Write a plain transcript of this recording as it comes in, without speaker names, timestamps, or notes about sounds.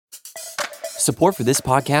Support for this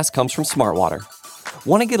podcast comes from Smartwater.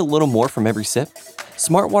 Want to get a little more from every sip?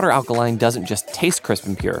 Smartwater Alkaline doesn't just taste crisp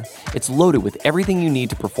and pure, it's loaded with everything you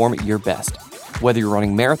need to perform at your best, whether you're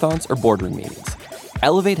running marathons or boardroom meetings.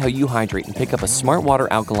 Elevate how you hydrate and pick up a Smartwater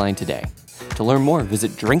Alkaline today. To learn more,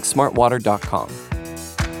 visit drinksmartwater.com.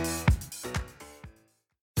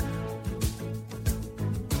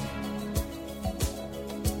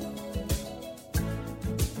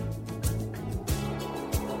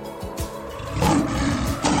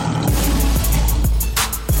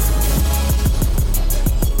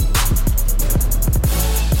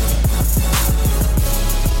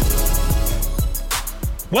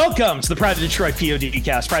 Welcome to the Pride of Detroit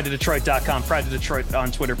PODcast. PrideOfDetroit.com, Pride of Detroit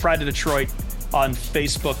on Twitter, Pride of Detroit on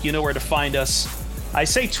Facebook. You know where to find us. I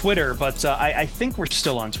say Twitter, but I think we're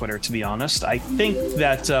still on Twitter, to be honest. I think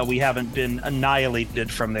that we haven't been annihilated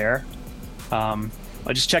from there. I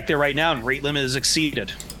just checked there right now, and rate limit is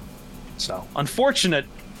exceeded. So, unfortunate,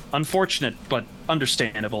 but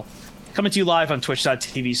understandable. Coming to you live on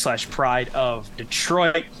twitch.tv/Pride of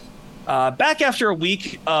Detroit. Back after a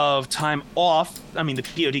week of time off. I mean, the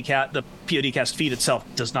PODcast feed itself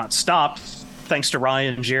does not stop. Thanks to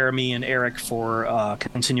Ryan, Jeremy, and Eric for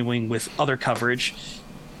continuing with other coverage,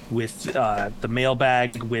 with the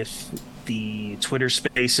mailbag, with the Twitter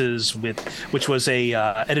Spaces, which was an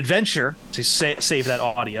adventure to save that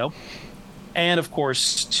audio, and of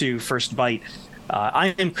course to First Bite.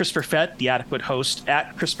 I am Chris Perfett, the adequate host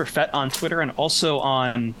at Chris Perfett on Twitter, and also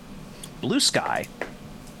on Blue Sky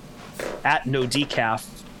at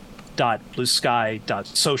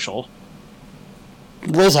nodecaf.bluesky.social.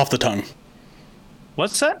 Rolls off the tongue.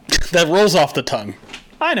 What's that? That rolls off the tongue.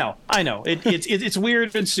 I know. It's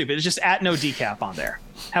weird and stupid. It's just at nodecaf on there.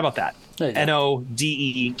 How about that?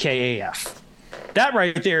 NODEKAF. That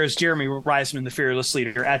right there is Jeremy Reisman, the fearless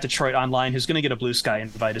leader at Detroit Online, who's going to get a Blue Sky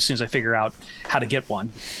invite as soon as I figure out how to get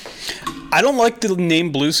one. I don't like the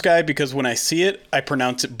name Blue Sky because when I see it, I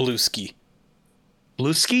pronounce it Blueski.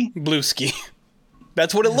 Blueski? Blueski.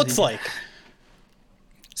 That's what it looks like.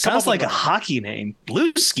 Sounds like a hockey name.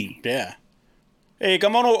 Blueski. Yeah. Hey,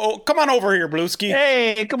 come on over here, Blueski.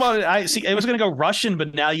 Hey, come on. I see. It was going to go Russian,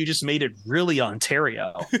 but now you just made it really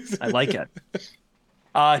Ontario. I like it.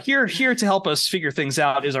 Here to help us figure things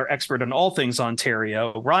out is our expert on all things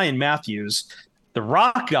Ontario, Ryan Matthews, the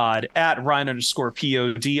rock god at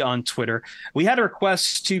Ryan_POD on Twitter. We had a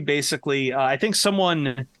request to basically, I think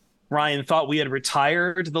someone, Ryan, thought we had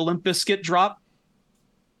retired the Limp Bizkit drop.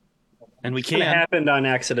 And we can't. It happened on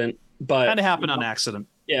accident, but kind of happened on accident.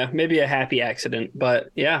 Yeah, maybe a happy accident,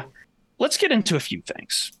 but yeah. Let's get into a few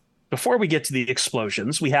things. Before we get to the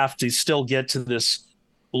explosions, we have to still get to this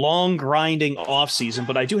long grinding off season,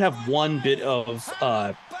 but I do have one bit of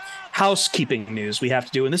housekeeping news we have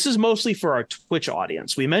to do, and this is mostly for our Twitch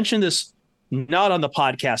audience. We mentioned this not on the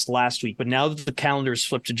podcast last week, but now that the calendar is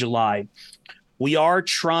flipped to July, we are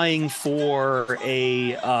trying for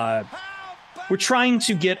we're trying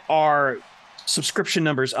to get our subscription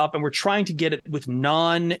numbers up, and we're trying to get it with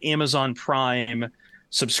non-Amazon Prime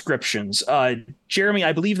subscriptions. Jeremy,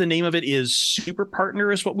 I believe the name of it is Super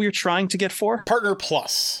Partner is what we're trying to get for. Partner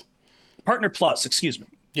Plus, excuse me.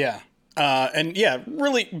 Yeah. And yeah,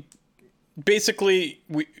 really, basically,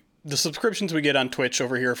 the subscriptions we get on Twitch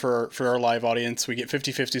over here for our live audience, we get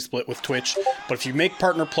 50-50 split with Twitch. But if you make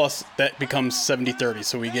Partner Plus, that becomes 70-30.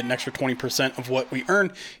 So we get an extra 20% of what we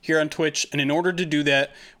earn here on Twitch. And in order to do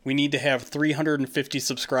that, we need to have 350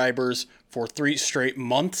 subscribers for 3 straight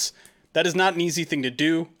months. That is not an easy thing to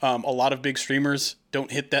do. A lot of big streamers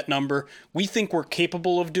don't hit that number. We think we're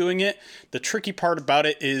capable of doing it. The tricky part about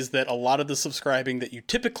it is that a lot of the subscribing that you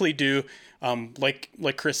typically do,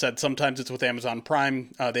 like Chris said, sometimes it's with Amazon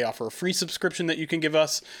Prime. They offer a free subscription that you can give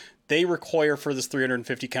us. They require for this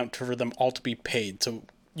 350 count for them all to be paid. So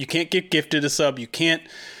you can't get gifted a sub. You can't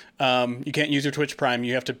use your Twitch Prime.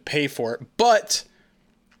 You have to pay for it. But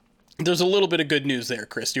there's a little bit of good news there,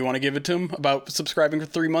 Chris. Do you want to give it to him about subscribing for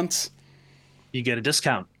 3 months? You get a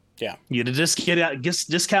discount. Yeah. You get a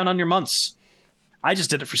discount on your months. I just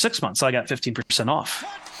did it for 6 months, so I got 15% off.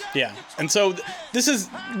 Yeah. And so this is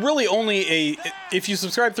really only if you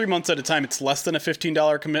subscribe 3 months at a time, it's less than a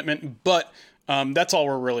 $15 commitment, but that's all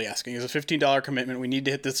we're really asking is a $15 commitment. We need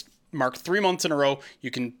to hit this mark 3 months in a row. You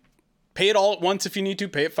can pay it all at once if you need to,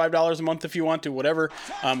 pay it $5 a month if you want to, whatever.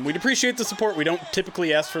 We'd appreciate the support. We don't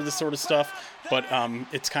typically ask for this sort of stuff, but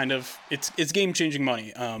it's kind of, it's game-changing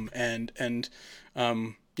money.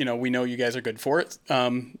 You know, we know you guys are good for it.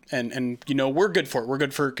 And you know, we're good for it. We're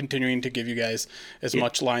good for continuing to give you guys as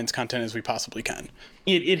much Lions content as we possibly can.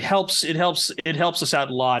 It helps us out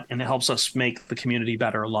a lot, and it helps us make the community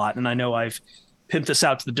better a lot. And I know I've pimp this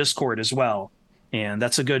out to the Discord as well. And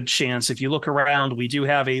that's a good chance. If you look around, we do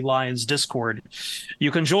have a Lions Discord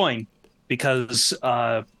you can join because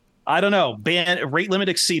I don't know, rate limit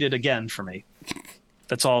exceeded again for me.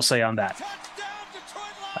 That's all I'll say on that.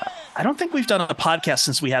 I don't think we've done a podcast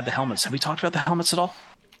since we had the helmets. Have we talked about the helmets at all?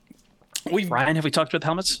 Ryan, have we talked about the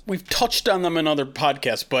helmets? We've touched on them in other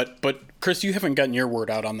podcasts, but Chris, you haven't gotten your word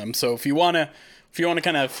out on them. So if you wanna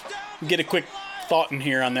kind of get a quick thought in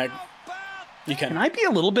here on that, you can. Can I be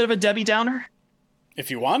a little bit of a Debbie Downer? If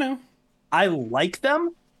you want to. I like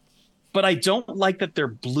them, but I don't like that they're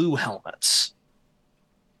blue helmets.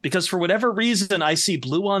 Because for whatever reason, I see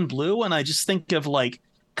blue on blue, and I just think of like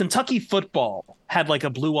Kentucky football had like a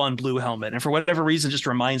blue on blue helmet, and for whatever reason, it just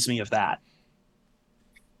reminds me of that.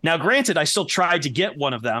 Now, granted, I still tried to get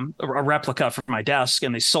one of them, a replica for my desk,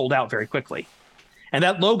 and they sold out very quickly. And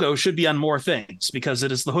that logo should be on more things because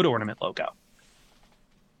it is the hood ornament logo.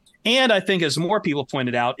 And I think, as more people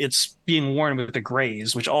pointed out, it's being worn with the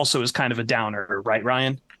grays, which also is kind of a downer, right,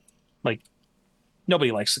 Ryan? Like,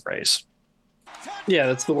 nobody likes the grays. Yeah,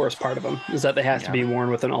 that's the worst part of them, is that they have to be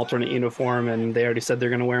worn with an alternate uniform, and they already said they're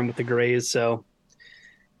going to wear them with the grays. So,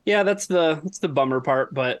 yeah, that's the bummer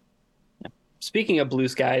part. But speaking of blue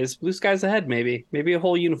skies ahead, maybe a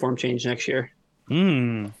whole uniform change next year.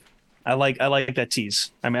 I like that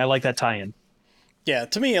tease. I mean, I like that tie-in. Yeah,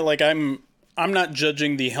 to me, like I'm not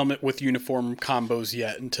judging the helmet with uniform combos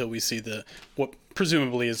yet until we see what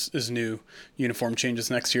presumably is new uniform changes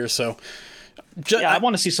next year. So, I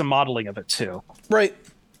want to see some modeling of it too. Right?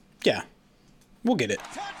 Yeah, we'll get it.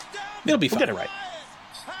 It'll be fine. We'll get it right.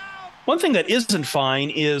 One thing that isn't fine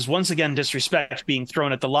is once again disrespect being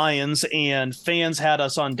thrown at the Lions, and fans had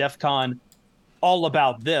us on DEF CON all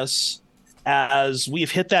about this, as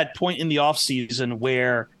we've hit that point in the offseason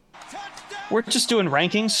where we're just doing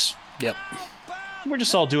rankings. Yep. We're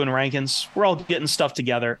just all doing rankings. We're all getting stuff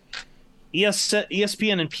together.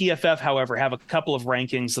 ESPN and PFF, however, have a couple of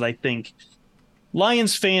rankings that I think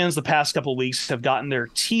Lions fans the past couple of weeks have gotten their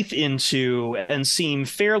teeth into and seem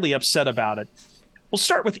fairly upset about it. We'll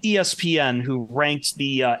start with ESPN, who ranked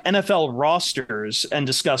the NFL rosters and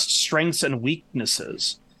discussed strengths and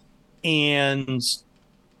weaknesses. And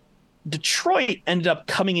Detroit ended up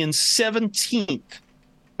coming in 17th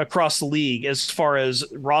across the league as far as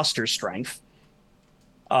roster strength.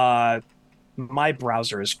 My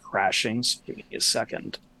browser is crashing, so give me a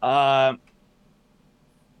second.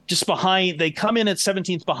 Just behind, they come in at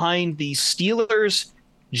 17th behind the Steelers,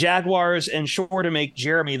 Jaguars, and sure to make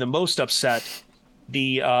Jeremy the most upset,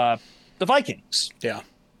 the Vikings. Yeah.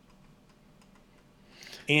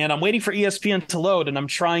 And I'm waiting for ESPN to load, and I'm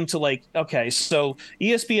trying to okay, so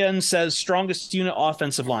ESPN says strongest unit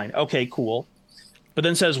offensive line. Okay, cool. But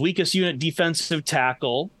then says weakest unit defensive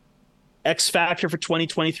tackle, X factor for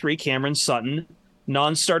 2023, Cameron Sutton,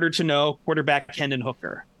 non-starter to know, quarterback Hendon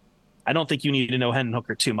Hooker. I don't think you need to know Hendon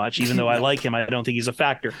Hooker too much, even though I like him. I don't think he's a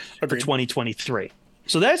factor for 2023.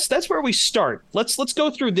 So that's where we start. Let's go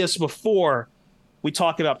through this before we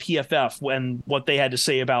talk about PFF and what they had to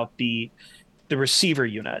say about the receiver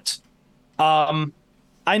unit.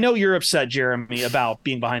 I know you're upset, Jeremy, about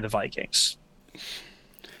being behind the Vikings.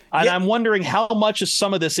 And I'm wondering how much of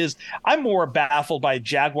some of this is. I'm more baffled by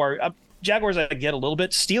Jaguars. I get a little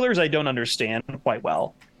bit. Steelers, I don't understand quite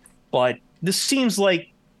well. But this seems like,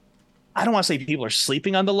 I don't want to say people are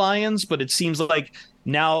sleeping on the Lions, but it seems like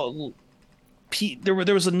now there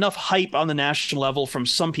was enough hype on the national level from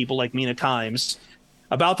some people like Mina Kimes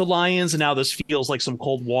about the Lions, and now this feels like some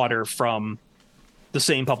cold water from the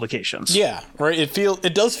same publications. Yeah, right.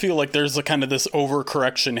 It does feel like there's a kind of this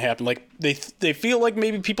overcorrection happen. Like they feel like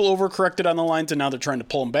maybe people overcorrected on the Lions and now they're trying to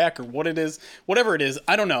pull them back, or whatever it is.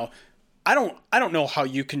 I don't know. I don't know how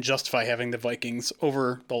you can justify having the Vikings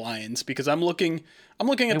over the Lions, because I'm looking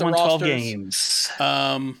at the rosters. 12 games.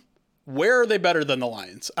 Where are they better than the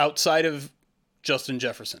Lions outside of Justin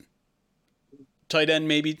Jefferson? Tight end,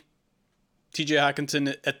 maybe. TJ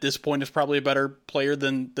Hawkinson at this point is probably a better player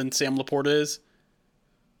than Sam Laporta is.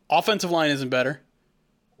 Offensive line isn't better.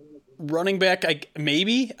 Running back,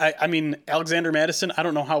 maybe. I mean, Alexander Madison, I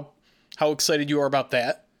don't know how excited you are about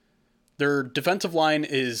that. Their defensive line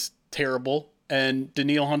is terrible, and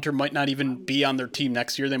Danielle Hunter might not even be on their team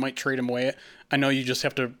next year. They might trade him away. I know you just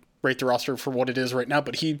have to rate the roster for what it is right now,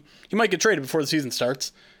 but he might get traded before the season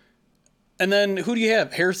starts. And then who do you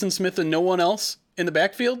have? Harrison Smith and no one else in the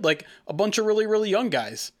backfield? Like a bunch of really, really young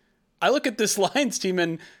guys. I look at this Lions team,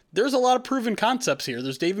 and there's a lot of proven concepts here.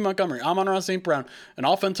 There's David Montgomery, Amon-Ra St. Brown, an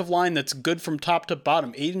offensive line that's good from top to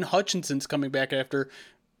bottom. Aiden Hutchinson's coming back after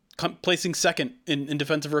placing second in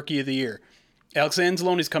Defensive Rookie of the Year. Alex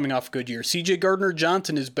Anzalone's coming off a good year. CJ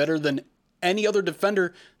Gardner-Johnson is better than any other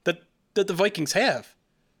defender that the Vikings have.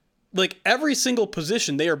 Like, every single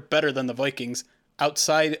position, they are better than the Vikings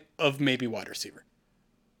outside of maybe wide receiver.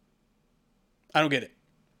 I don't get it.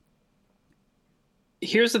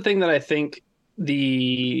 Here's the thing that I think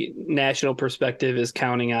the national perspective is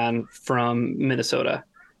counting on from Minnesota.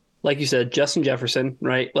 Like you said, Justin Jefferson,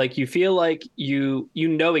 right? Like, you feel like you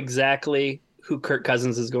know exactly who Kirk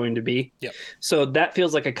Cousins is going to be. Yep. So that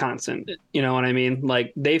feels like a constant. You know what I mean?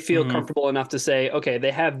 Like, they feel comfortable enough to say, okay,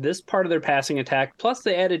 they have this part of their passing attack. Plus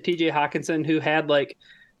they added TJ Hawkinson, who had like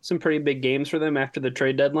some pretty big games for them after the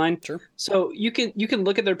trade deadline. Sure. So you can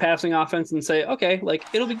look at their passing offense and say, okay, like,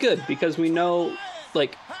 it'll be good because we know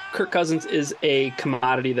like Kirk Cousins is a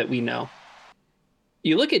commodity that we know.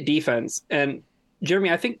 You look at defense, and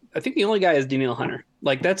Jeremy, I think the only guy is Danielle Hunter.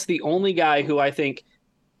 Like, that's the only guy who I think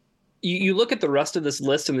you look at the rest of this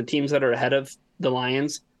list and the teams that are ahead of the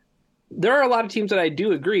Lions. There are a lot of teams that I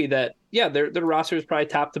do agree that, yeah, their roster is probably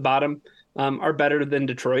top to bottom, are better than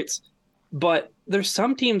Detroit's. But there's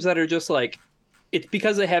some teams that are just like, it's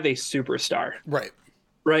because they have a superstar. Right.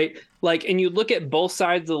 Right? Like, and you look at both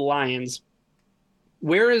sides of the Lions,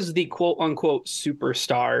 where is the quote unquote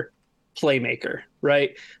superstar playmaker?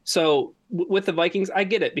 Right? So with the Vikings, I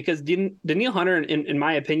get it, because Danielle Hunter, in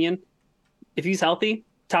my opinion, if he's healthy,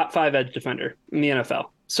 top 5 edge defender in the NFL.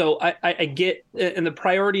 So I get, and the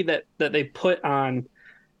priority that they put on,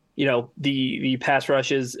 you know, the pass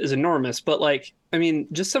rush is enormous. But like, I mean,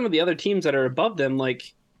 just some of the other teams that are above them,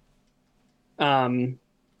 like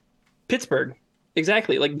Pittsburgh,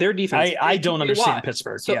 exactly. Like, their defense. I don't understand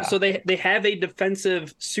Pittsburgh. So they have a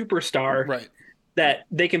defensive superstar, Right, that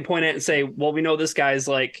they can point at and say, well, we know this guy's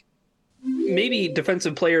like maybe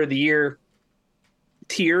defensive player of the year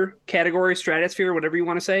tier, category, stratosphere, whatever you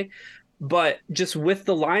want to say. But just with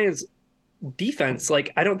the Lions defense,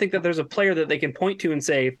 like, I don't think that there's a player that they can point to and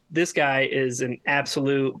say, this guy is an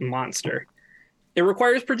absolute monster. It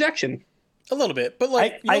requires projection. a little bit, but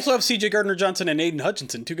like, you also have C.J. Gardner-Johnson and Aiden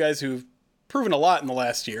Hutchinson, two guys who've proven a lot in the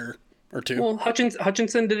last year or two. Well,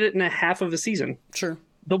 Hutchinson did it in a half of a season. Sure.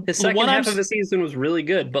 His second half of the season was really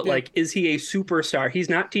good, but like, is he a superstar? He's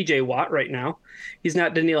not TJ Watt right now. He's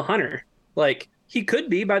not Danielle Hunter. Like, he could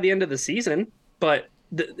be by the end of the season, but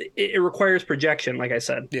it requires projection, like I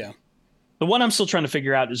said. Yeah. The one I'm still trying to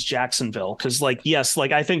figure out is Jacksonville, because, like, yes,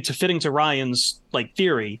 like, I think fitting to Ryan's like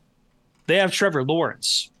theory, they have Trevor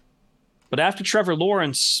Lawrence, but after Trevor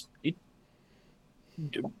Lawrence,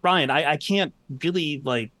 Ryan, I can't really,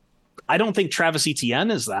 like, I don't think Travis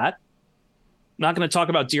Etienne is that. I'm not going to talk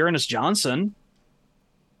about Dearness Johnson.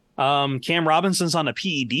 Cam Robinson's on a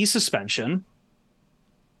PED suspension.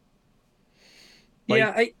 Like,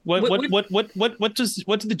 yeah. What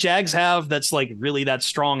do the Jags have that's like really that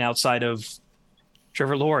strong outside of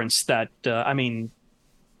Trevor Lawrence? That I mean,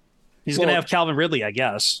 he's going to have Calvin Ridley, I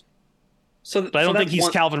guess. But I don't think he's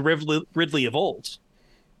Calvin Ridley of old.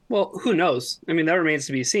 Well, who knows? I mean, that remains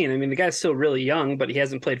to be seen. I mean, the guy's still really young, but he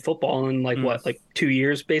hasn't played football in like 2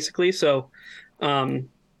 years, basically. So, I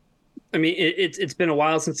mean, it's been a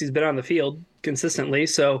while since he's been on the field consistently.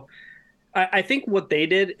 So, I think what they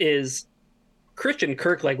did is Christian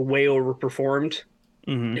Kirk like way overperformed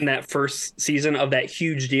in that first season of that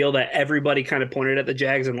huge deal that everybody kind of pointed at the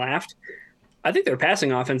Jags and laughed. I think their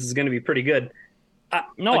passing offense is going to be pretty good.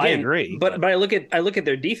 I agree. But I look at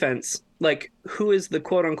their defense. Like, who is the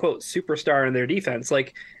quote unquote superstar in their defense?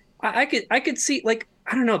 Like, I could see, like,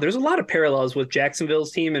 I don't know. There's a lot of parallels with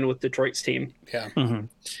Jacksonville's team and with Detroit's team. Yeah. Mm-hmm.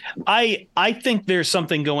 I think there's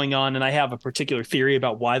something going on, and I have a particular theory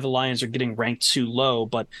about why the Lions are getting ranked too low.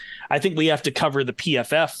 But I think we have to cover the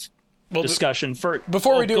PFF discussion first.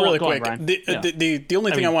 Before we do, really quick, the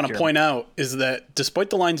only thing I want to point out is that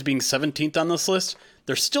despite the Lions being 17th on this list,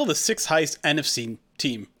 they're still the 6th highest NFC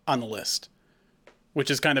team on the list, which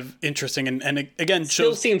is kind of interesting. And again,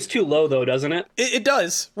 still seems too low, though, doesn't it? It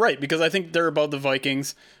does, right? Because I think they're above the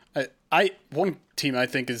Vikings. One team I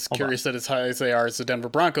think is curious that as high as they are is the Denver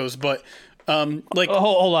Broncos, but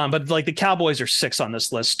hold on, but like the Cowboys are 6 on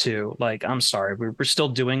this list too. Like, I'm sorry, we're still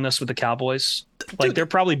doing this with the Cowboys. Like, dude, they're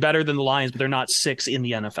probably better than the Lions, but they're not 6 in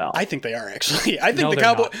the NFL. I think they are, actually. I think the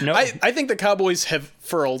Cowboys. No. I think the Cowboys have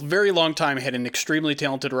for a very long time had an extremely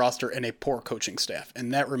talented roster and a poor coaching staff,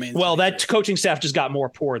 and that remains. Well, that coaching staff just got more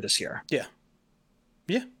poor this year. Yeah.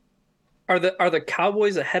 Yeah. Are the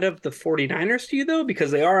Cowboys ahead of the 49ers to you, though?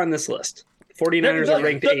 Because they are on this list. 49ers are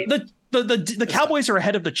ranked 8. The Cowboys are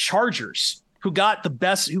ahead of the Chargers, who got the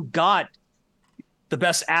best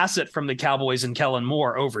asset from the Cowboys and Kellen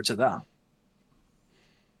Moore over to them.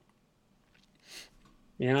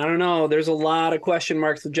 Yeah, I don't know. There's a lot of question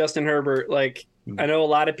marks with Justin Herbert. Like, I know a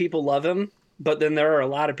lot of people love him, but then there are a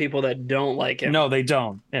lot of people that don't like him. No, they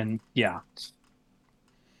don't. And yeah.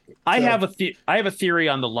 I have a theory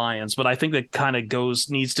on the Lions, but I think that kind of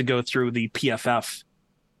needs to go through the PFF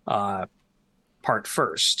part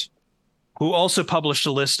first, who also published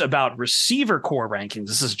a list about receiver core rankings.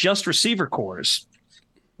 This is just receiver cores.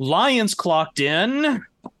 Lions clocked in.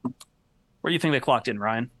 Where do you think they clocked in,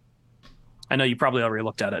 Ryan? I know you probably already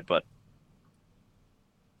looked at it, but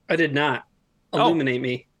I did not. Illuminate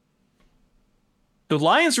me. The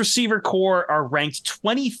Lions receiver core are ranked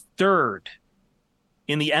 23rd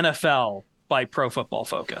in the NFL by Pro Football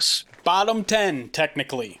Focus. Bottom 10,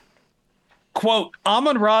 technically. Quote,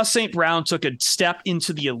 Amon-Ra St. Brown took a step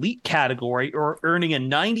into the elite category, or earning a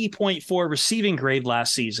 90.4 receiving grade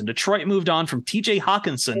last season. Detroit moved on from TJ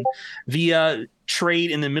Hawkinson via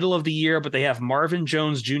trade in the middle of the year, but they have Marvin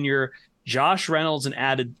Jones Jr., Josh Reynolds, and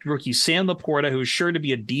added rookie Sam Laporta, who is sure to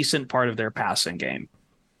be a decent part of their passing game.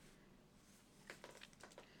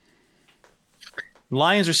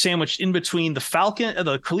 Lions are sandwiched in between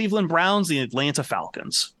the Cleveland Browns, and the Atlanta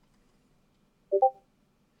Falcons.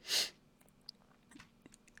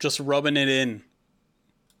 Just rubbing it in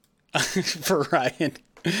for Ryan.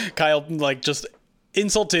 Kyle, just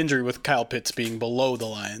insult to injury with Kyle Pitts being below the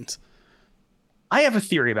Lions. I have a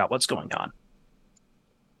theory about what's going on.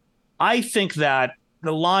 I think that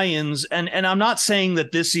the Lions, and I'm not saying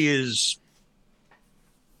that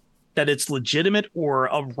that it's legitimate or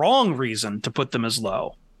a wrong reason to put them as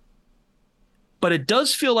low, but it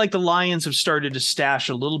does feel like the Lions have started to stash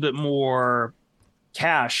a little bit more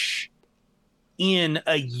cash in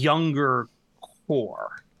a younger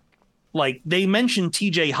core. Like, they mentioned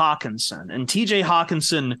TJ Hawkinson, and TJ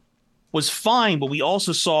Hawkinson was fine, but we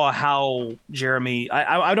also saw how Jeremy,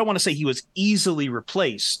 I don't want to say he was easily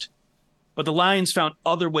replaced, but the Lions found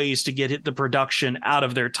other ways to get the production out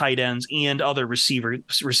of their tight ends and other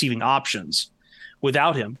receiving options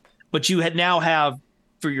without him. But you now have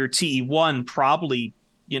for your TE1 probably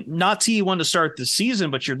not TE1 to start the season,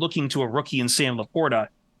 but you're looking to a rookie in Sam Laporta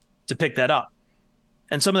to pick that up.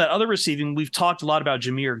 And some of that other receiving, we've talked a lot about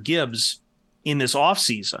Jahmyr Gibbs in this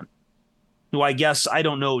offseason, who I guess, I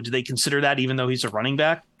don't know, do they consider that even though he's a running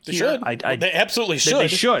back? They should. They absolutely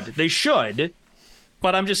should. They should.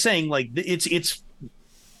 But I'm just saying, it's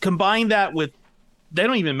combine that with, they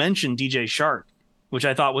don't even mention DJ Shark, which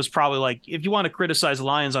I thought was probably if you want to criticize the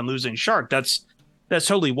Lions on losing Shark, that's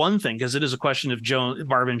totally one thing, because it is a question if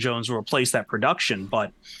Marvin Jones will replace that production.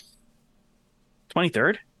 But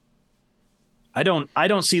 23rd, I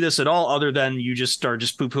don't see this at all, other than you just start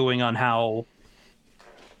poo-pooing on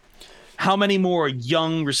how many more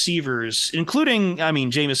young receivers, including,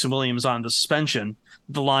 Jameson Williams on the suspension,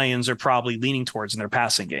 the Lions are probably leaning towards in their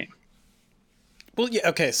passing game. Well, yeah,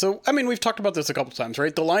 okay. So, we've talked about this a couple times,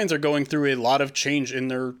 right? The Lions are going through a lot of change in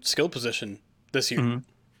their skill position this year.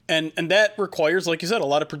 Mm-hmm. And that requires, like you said, a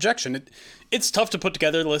lot of projection. It's tough to put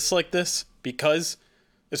together lists like this because,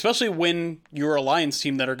 especially when you're a Lions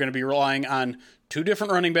team that are going to be relying on 2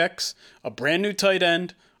 different running backs, a brand new tight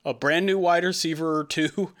end, a brand new wide receiver or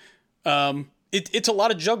 2, it's a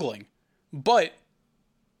lot of juggling. But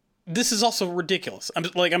this is also ridiculous.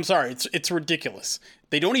 I'm sorry. It's ridiculous.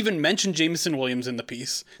 They don't even mention Jameson Williams in the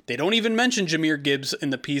piece. They don't even mention Jahmyr Gibbs in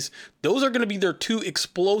the piece. Those are going to be their 2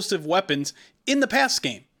 explosive weapons in the pass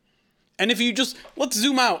game. And if you let's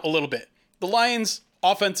zoom out a little bit. The Lions'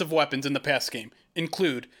 offensive weapons in the pass game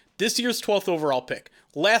include this year's 12th overall pick,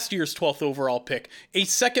 last year's 12th overall pick, a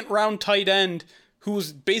second-round tight end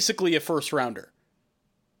who's basically a first-rounder,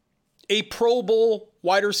 a Pro Bowl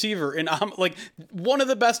wide receiver, and one of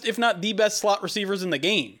the best, if not the best, slot receivers in the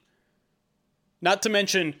game. Not to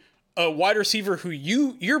mention a wide receiver who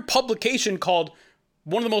your publication called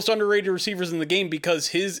one of the most underrated receivers in the game because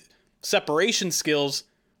his separation skills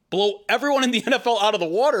blow everyone in the NFL out of the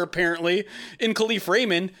water, apparently, in Khalif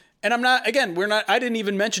Raymond. And I didn't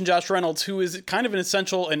even mention Josh Reynolds, who is kind of an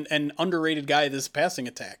essential and underrated guy in this passing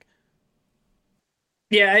attack.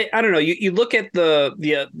 Yeah, I don't know. You look at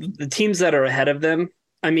the teams that are ahead of them.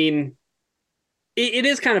 It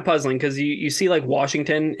is kind of puzzling because you see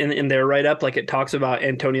Washington in their write-up, it talks about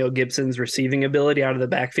Antonio Gibson's receiving ability out of the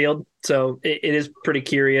backfield. So it is pretty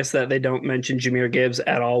curious that they don't mention Jahmyr Gibbs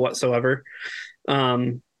at all whatsoever.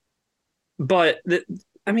 But the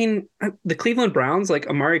Cleveland Browns,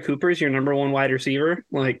 Amari Cooper is your number 1 wide receiver.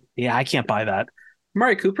 Yeah, I can't buy that.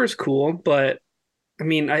 Amari Cooper's cool, but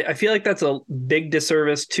I feel like that's a big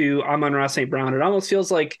disservice to Amon-Ra St. Brown. It almost feels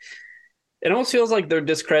like they're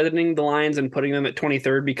discrediting the Lions and putting them at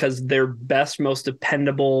 23rd because their best, most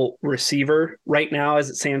dependable receiver right now, as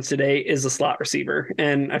it stands today, is a slot receiver.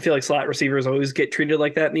 And I feel like slot receivers always get treated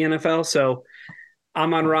like that in the NFL. So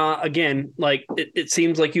Amon-Ra, again, like it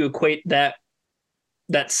seems like you equate that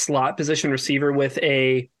slot position receiver with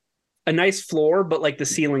a nice floor, but like the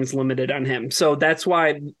ceiling's limited on him. So that's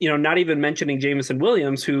why, not even mentioning Jameson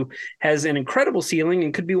Williams, who has an incredible ceiling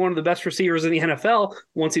and could be one of the best receivers in the NFL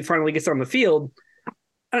once he finally gets on the field.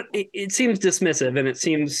 It seems dismissive and it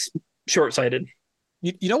seems short-sighted.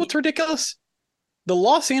 You know what's ridiculous? The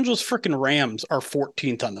Los Angeles freaking Rams are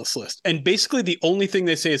 14th on this list. And basically the only thing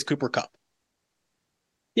they say is Cooper Kupp.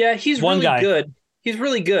 Yeah, he's really good. He's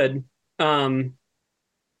really good.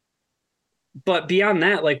 But beyond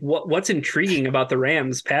that, like what's intriguing about the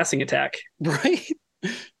Rams passing attack? Right?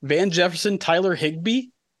 Van Jefferson, Tyler Higbee.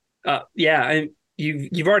 Yeah,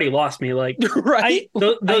 you've already lost me. Like, right?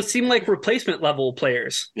 Those seem like replacement level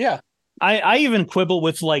players. Yeah. I even quibble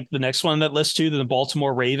with like the next one on that list too, the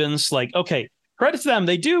Baltimore Ravens. Like, okay, credit to them.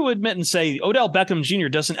 They do admit and say Odell Beckham Jr.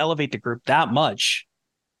 doesn't elevate the group that much,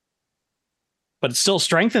 but it still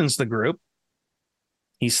strengthens the group.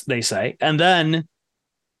 They say. And then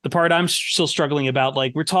the part I'm still struggling about,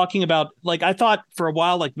 like we're talking about, like I thought for a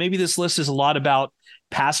while, like maybe this list is a lot about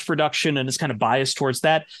pass production and it's kind of biased towards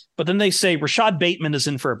that. But then they say Rashad Bateman is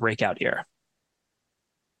in for a breakout year,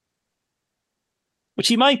 which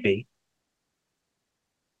he might be.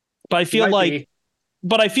 But I feel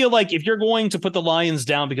like if you're going to put the Lions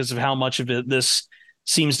down because of how much of it this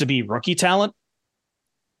seems to be rookie talent,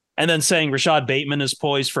 and then saying Rashad Bateman is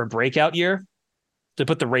poised for a breakout year, to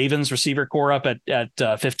put the Ravens receiver core up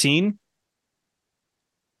at 15.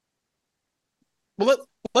 Well,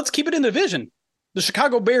 let's keep it in the division. The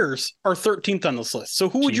Chicago Bears are 13th on this list. So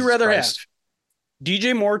who would you rather have?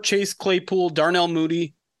 DJ Moore, Chase Claypool, Darnell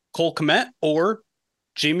Mooney, Cole Kmet, or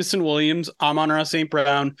Jameson Williams, Amon-Ra St.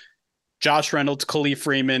 Brown, Josh Reynolds, Khalif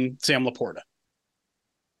Freeman, Sam Laporta?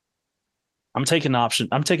 I'm taking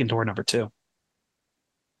door number 2.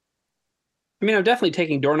 I mean, I'm definitely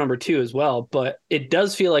taking door number 2 as well, but it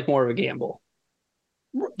does feel like more of a gamble,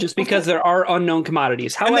 just because there are unknown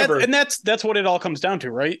commodities. However, and that's what it all comes down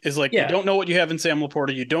to, right? Is like, you don't know what you have in Sam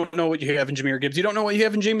Laporta, you don't know what you have in Jahmyr Gibbs, you don't know what you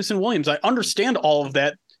have in Jameson Williams. I understand all of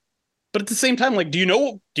that, but at the same time, like, do you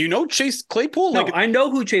know Chase Claypool? No, like, I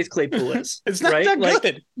know who Chase Claypool is. It's not right? that like,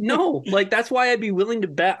 good. No, like that's why I'd be willing to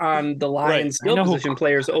bet on the Lions skill position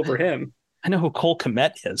players over him. I know who Cole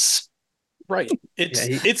Kmet is. Right.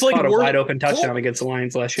 It's like a wide open touchdown against the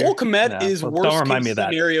Lions last year. Cole Kmet is worst case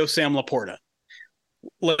scenario Sam Laporta.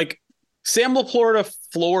 Like Sam Laporta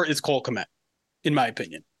floor is Cole Kmet, in my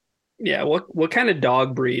opinion. Yeah. What kind of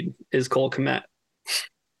dog breed is Cole Kmet?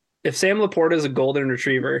 If Sam Laporta is a golden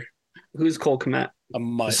retriever, who's Cole Kmet? A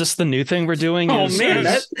mutt. Is this the new thing we're doing? Hold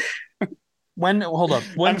up. When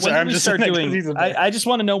did we start doing? I just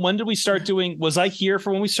want to know, when did we start doing? Was I here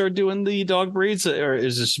for when we started doing the dog breeds, or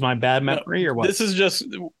is this my bad memory, or what? This is just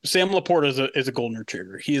Sam Laporta is a golden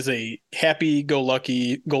retriever. He is a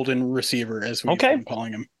happy-go-lucky golden receiver, as we've been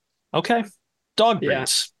calling him. Okay, dog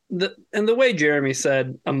breeds. And the way Jeremy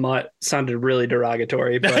said a mutt sounded really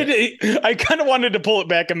derogatory, but I kind of wanted to pull it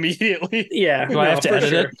back immediately. Yeah, do I have to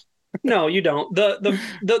edit it? No, you don't.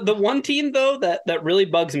 The one team though that really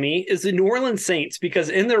bugs me is the New Orleans Saints, because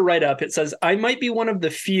in their write-up it says, I might be one of the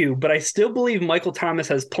few, but I still believe Michael Thomas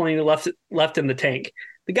has plenty left in the tank.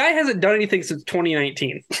 The guy hasn't done anything since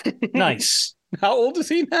 2019. Nice. How old is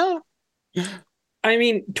he now? I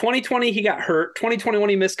mean, 2020 he got hurt. 2021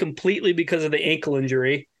 he missed completely because of the ankle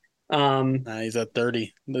injury. He's at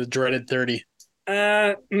 30, the dreaded 30.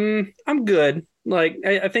 I'm good. Like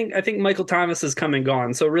I think Michael Thomas is come and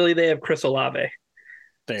gone. So really they have Chris Olave.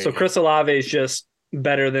 Chris Olave is just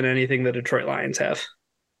better than anything the Detroit Lions have.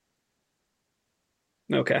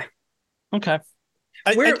 Okay.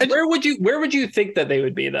 Where would you think that they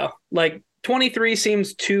would be though? Like 23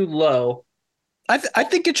 seems too low. I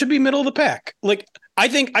think it should be middle of the pack. Like I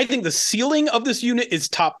think the ceiling of this unit is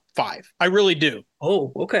top 5. I really do.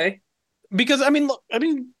 Oh, okay. Because I mean,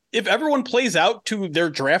 if everyone plays out to their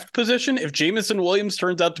draft position, if Jameson Williams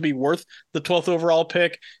turns out to be worth the 12th overall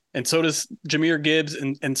pick, and so does Jahmyr Gibbs,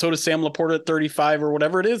 and so does Sam Laporta at 35 or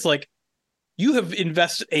whatever it is, like you have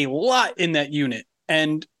invested a lot in that unit,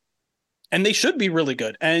 and they should be really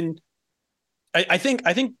good. And I think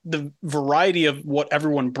the variety of what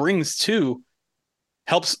everyone brings too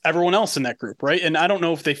helps everyone else in that group, right? And I don't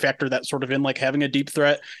know if they factor that sort of in, like having a deep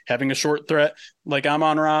threat, having a short threat, like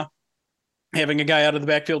Amon-Ra, having a guy out of the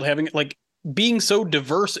backfield, having like being so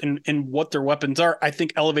diverse in what their weapons are, I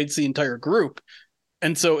think elevates the entire group.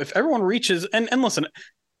 And so if everyone reaches, and listen,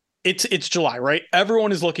 it's July, right?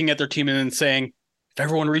 Everyone is looking at their team and then saying, if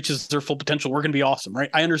everyone reaches their full potential, we're going to be awesome, right?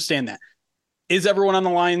 I understand that. Is everyone on the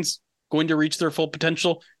Lions going to reach their full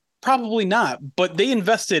potential? Probably not, but they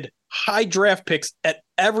invested high draft picks at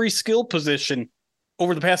every skill position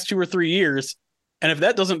over the past 2 or 3 years. And if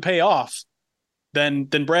that doesn't pay off, then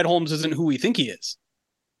Brad Holmes isn't who we think he is.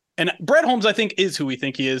 And Brad Holmes, I think, is who we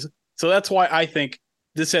think he is. So that's why I think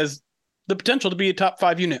this has the potential to be a top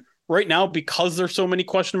 5 unit right now, because there's so many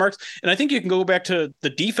question marks. And I think you can go back to the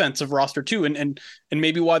defensive roster too, and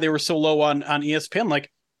maybe why they were so low on ESPN.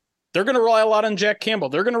 Like, they're going to rely a lot on Jack Campbell.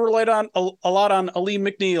 They're going to rely on a lot on Aleem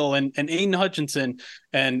McNeil and Aiden Hutchinson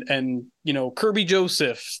and Kirby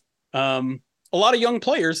Joseph. A lot of young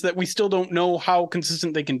players that we still don't know how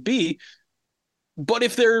consistent they can be. But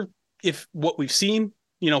if what we've seen,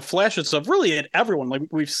 flashes of really at everyone, like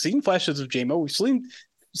we've seen flashes of JMO, we've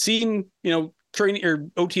seen training or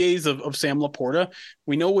OTAs of Sam Laporta.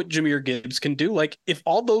 We know what Jahmyr Gibbs can do. Like, if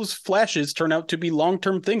all those flashes turn out to be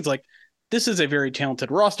long-term things, like, this is a very talented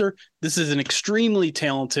roster. This is an extremely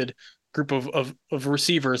talented group of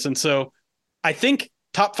receivers. And so I think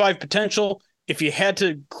top 5 potential, if you had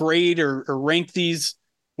to grade or rank these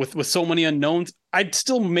with so many unknowns, I'd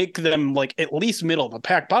still make them like at least middle of the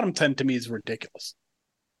pack. Bottom 10 to me is ridiculous.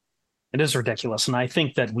 It is ridiculous. And I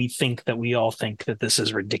think that we all think that this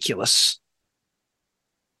is ridiculous.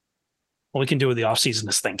 All we can do with the offseason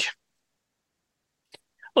is think.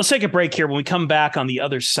 Let's take a break here. When we come back on the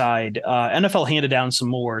other side, NFL handed down some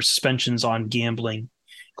more suspensions on gambling,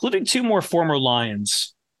 including 2 more former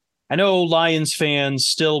Lions. I know Lions fans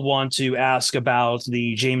still want to ask about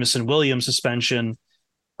the Jameson Williams suspension.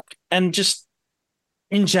 And just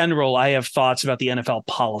in general, I have thoughts about the NFL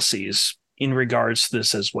policies in regards to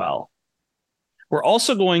this as well. We're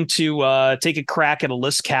also going to take a crack at a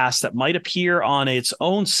list cast that might appear on its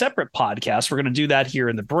own separate podcast. We're going to do that here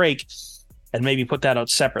in the break and maybe put that out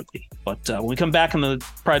separately. But when we come back on the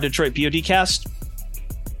Pride of Detroit PODcast,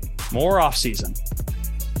 more offseason.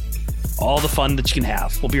 All the fun that you can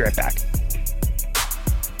have. We'll be right back.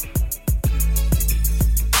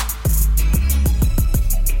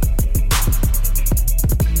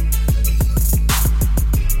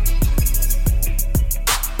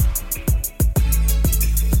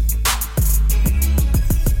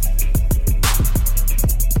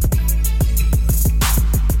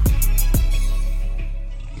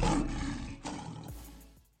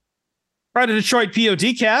 Pride of Detroit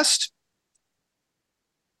PODcast.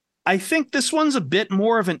 I think this one's a bit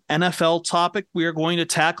more of an NFL topic we are going to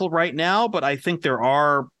tackle right now, but I think there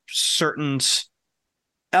are certain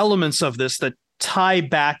elements of this that tie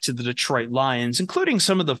back to the Detroit Lions, including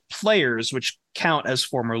some of the players which count as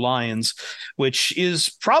former Lions, which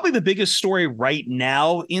is probably the biggest story right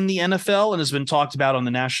now in the NFL and has been talked about on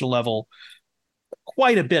the national level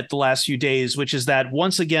quite a bit the last few days, which is that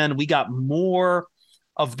once again, we got more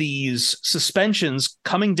of these suspensions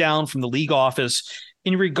coming down from the league office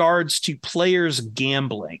in regards to players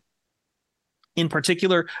gambling. In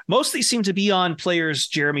particular, most of these seem to be on players,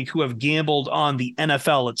 Jeremy, who have gambled on the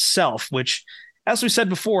NFL itself, which, as we said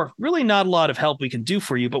before, really not a lot of help we can do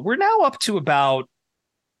for you. But we're now up to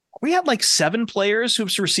we had like 7 players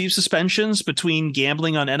who've received suspensions between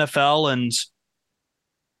gambling on NFL and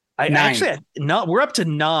we're up to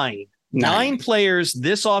 9. 9 players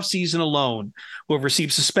this offseason alone will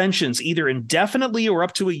receive suspensions either indefinitely or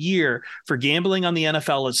up to a year for gambling on the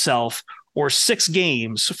NFL itself, or 6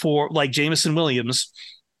 games for, like Jameson Williams,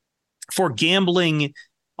 for gambling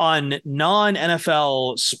on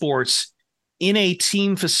non-NFL sports in a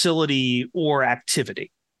team facility or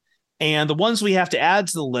activity. And the ones we have to add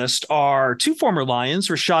to the list are 2 former Lions,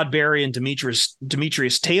 Rashad Berry and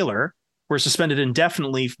Demetrius Taylor, were suspended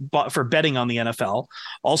indefinitely for betting on the NFL.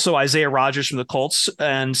 Also, Isaiah Rodgers from the Colts,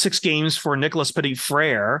 and 6 games for Nicholas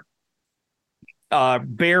Petit-Frere.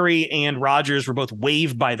 Berry and Rodgers were both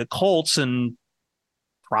waived by the Colts, and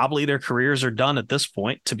probably their careers are done at this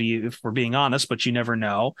point, if we're being honest, but you never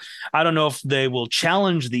know. I don't know if they will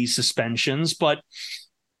challenge these suspensions, but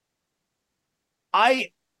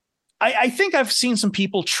I think I've seen some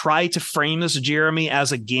people try to frame this, Jeremy,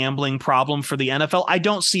 as a gambling problem for the NFL. I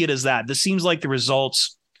don't see it as that. This seems like the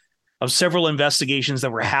results of several investigations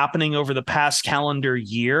that were happening over the past calendar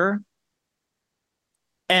year.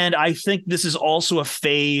 And I think this is also a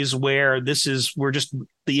phase where the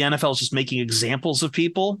NFL is just making examples of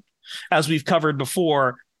people. As we've covered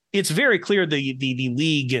before, it's very clear the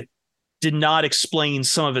league did not explain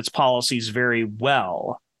some of its policies very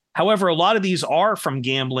well. However, a lot of these are from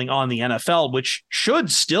gambling on the NFL, which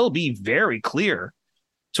should still be very clear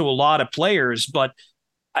to a lot of players. But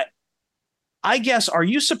I guess, are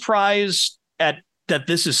you surprised at that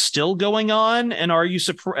this is still going on? And are you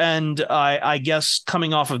surprised? And I guess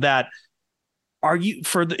coming off of that, are you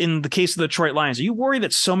in the case of the Detroit Lions, are you worried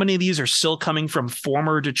that so many of these are still coming from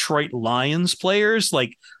former Detroit Lions players,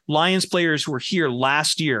 like Lions players who were here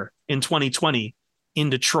last year in 2020 in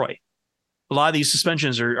Detroit? A lot of these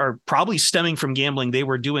suspensions are probably stemming from gambling they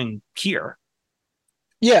were doing here.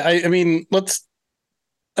 Yeah, I mean,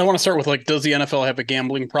 I want to start with, like, does the NFL have a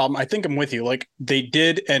gambling problem? I think I'm with you. Like, they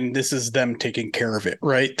did, and this is them taking care of it,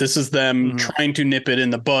 right? This is them trying to nip it in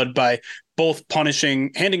the bud by both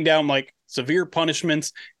handing down like severe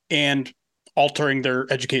punishments and altering their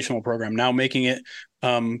educational program, now making it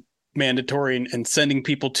mandatory and sending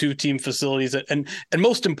people to team facilities. And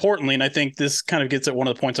most importantly, and I think this kind of gets at one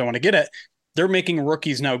of the points I want to get at, they're making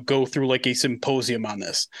rookies now go through like a symposium on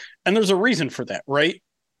this. And there's a reason for that, right?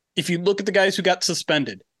 If you look at the guys who got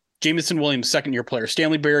suspended, Jameson Williams, second-year player.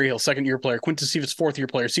 Stanley Berryhill, second-year player. Quintus Cephas, fourth-year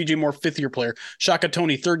player. C.J. Moore, fifth-year player. Shaka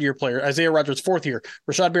Toney, third-year player. Isaiah Rodgers, fourth year.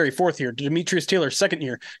 Rashad Berry, fourth year. Demetrius Taylor, second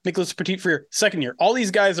year. Nicholas Petit-Frere, second year. All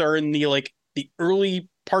these guys are in the early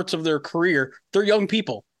parts of their career. They're young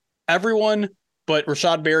people. Everyone but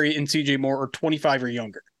Rashad Berry and C.J. Moore are 25 or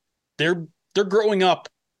younger. They're growing up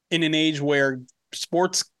in an age where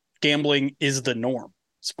sports gambling is the norm.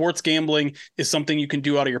 Sports gambling is something you can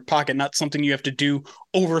do out of your pocket, not something you have to do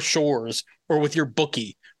over shores or with your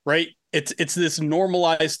bookie, right? It's this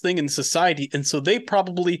normalized thing in society. And so they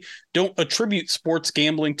probably don't attribute sports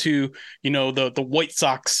gambling to, the White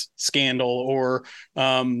Sox scandal or,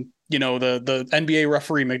 the NBA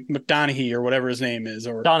referee McDonough or whatever his name is.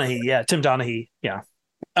 Or Donahue, yeah, Tim Donahue, yeah.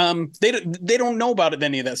 They don't know about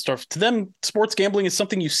any of that stuff. To them, sports gambling is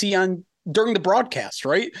something you see during the broadcast,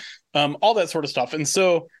 right? All that sort of stuff. And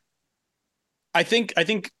so I think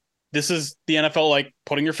this is the NFL like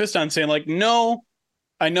putting your fist on, saying like, no,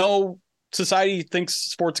 I know society thinks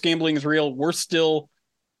sports gambling is real. We're still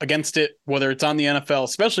against it, whether it's on the NFL,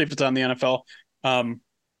 especially if it's on the NFL.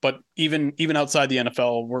 But even outside the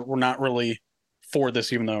NFL, we're not really for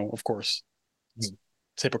this, even though, of course, it's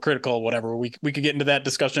hypocritical, whatever. We could get into that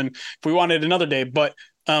discussion if we wanted another day. But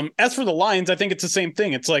as for the Lions, I think it's the same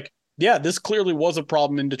thing. It's like, yeah, this clearly was a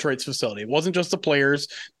problem in Detroit's facility. It wasn't just the players.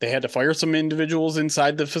 They had to fire some individuals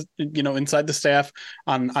inside the staff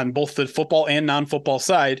on both the football and non-football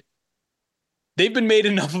side. They've been made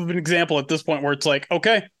enough of an example at this point where it's like,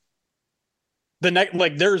 okay,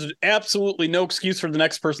 there's absolutely no excuse for the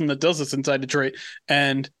next person that does this inside Detroit.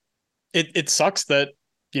 And it sucks that,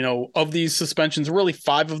 of these suspensions, really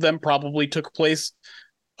 5 of them probably took place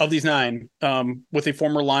of these 9 with a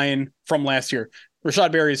former Lion from last year.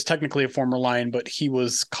 Rashad Berry is technically a former Lion, but he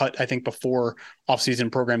was cut, I think, before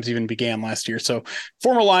offseason programs even began last year. So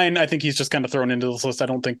former Lion, I think he's just kind of thrown into this list. I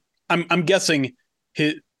don't think I'm guessing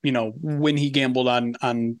when he gambled on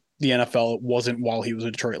the NFL, it wasn't while he was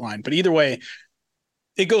a Detroit Lion. But either way,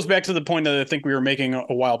 it goes back to the point that I think we were making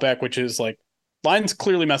a while back, which is like Lions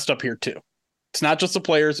clearly messed up here too. It's not just the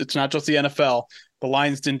players. It's not just the NFL. The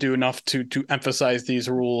Lions didn't do enough to emphasize these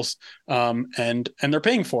rules, and they're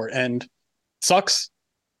paying for it. And sucks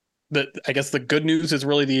that I guess the good news is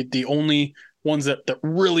really the only ones that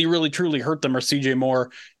really, really, truly hurt them are CJ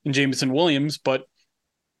Moore and Jameson Williams, but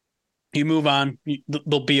you move on,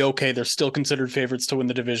 they'll be okay. They're still considered favorites to win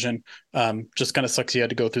the division. Just kind of sucks you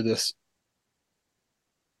had to go through this.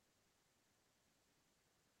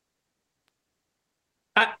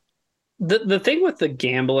 The thing with the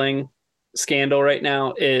gambling scandal right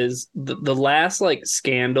now is the last like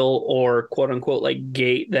scandal or quote unquote like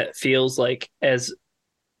gate that feels like as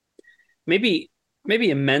maybe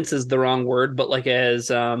immense is the wrong word, but like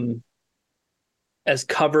as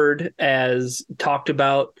covered, as talked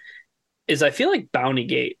about, is I feel like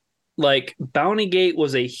Bountygate. Like Bountygate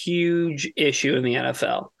was a huge issue in the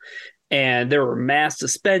NFL, and there were mass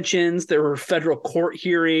suspensions, there were federal court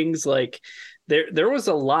hearings, like there was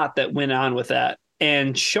a lot that went on with that.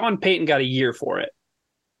 And Sean Payton got a year for it.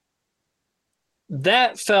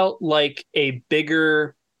 That felt like a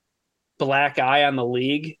bigger black eye on the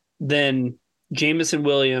league than Jameson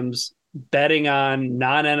Williams betting on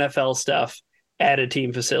non-NFL stuff at a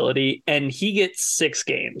team facility, and he gets 6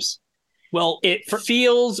 games. Well, it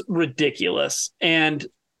feels ridiculous. And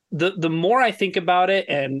the more I think about it,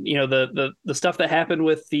 and the stuff that happened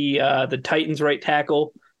with the Titans right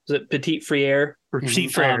tackle, was it Petit-Frere?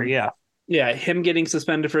 Petit-Frere, yeah. Yeah, him getting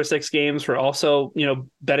suspended for 6 games for also,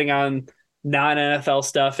 betting on non-NFL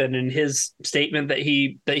stuff. And in his statement that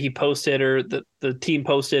he posted, or the team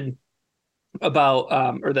posted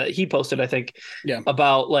about, or that he posted, I think,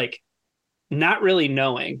 about like not really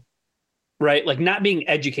knowing, right? Like not being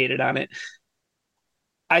educated on it.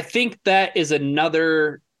 I think that is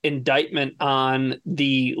another indictment on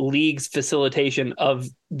the league's facilitation of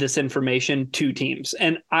this information to teams.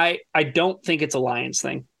 And I don't think it's a Lions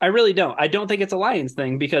thing. I really don't. I don't think it's a Lions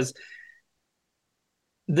thing because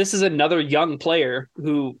this is another young player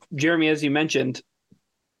who, Jeremy, as you mentioned,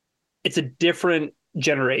 it's a different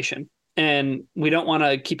generation. And we don't want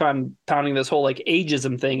to keep on pounding this whole like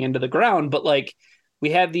ageism thing into the ground, but like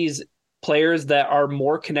we have these players that are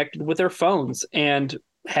more connected with their phones, and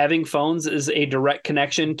having phones is a direct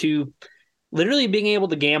connection to literally being able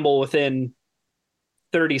to gamble within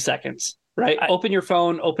 30 seconds, right? Open your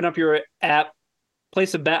phone, open up your app,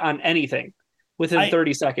 place a bet on anything within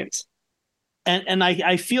 30 seconds. And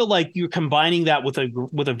I feel like you're combining that with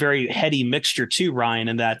a very heady mixture too, Ryan,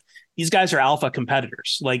 and that these guys are alpha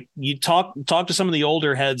competitors. Like you talk to some of the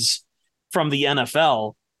older heads from the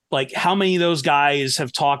NFL, like how many of those guys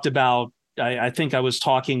have talked about, I think I was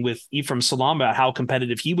talking with Ephraim Salam about how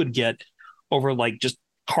competitive he would get over like just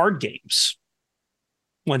card games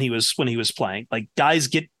when he was playing. Like guys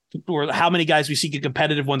get, or how many guys we see get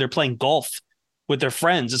competitive when they're playing golf with their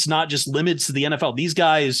friends. It's not just limited to the NFL. These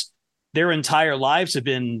guys, their entire lives have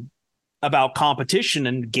been about competition,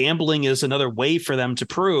 and gambling is another way for them to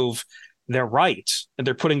prove they're right. And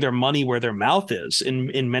they're putting their money where their mouth is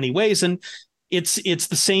in many ways. And it's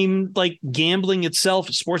the same, like gambling itself,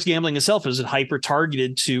 sports gambling itself is hyper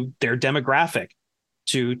targeted to their demographic,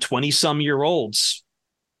 to 20-some-year-olds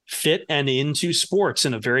fit and into sports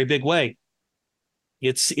in a very big way.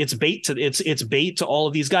 It's bait to all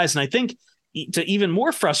of these guys. And I think to even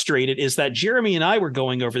more frustrated is that Jeremy and I were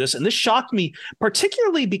going over this, and this shocked me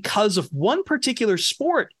particularly because of one particular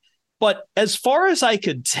sport. But as far as I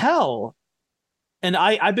could tell, and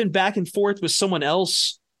I've been back and forth with someone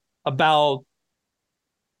else about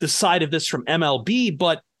the side of this from MLB,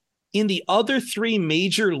 but in the other three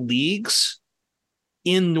major leagues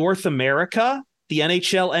in North America, the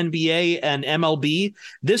NHL, NBA, and MLB,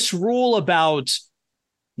 this rule about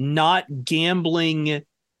not gambling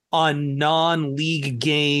on non-league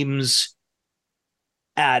games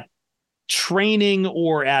at training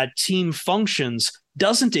or at team functions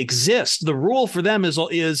doesn't exist. The rule for them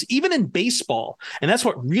is even in baseball, and that's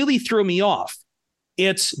what really threw me off.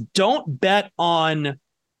 It's don't bet on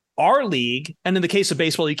our league, and in the case of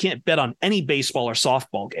baseball, you can't bet on any baseball or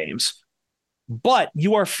softball games, but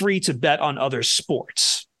you are free to bet on other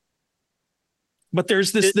sports. But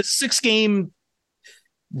there's this 6-game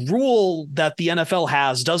rule that the NFL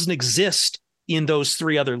has doesn't exist in those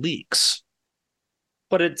three other leagues.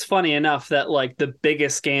 But it's funny enough that like the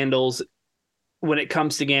biggest scandals when it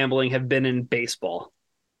comes to gambling have been in baseball.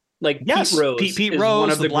 Like yes, Pete Rose is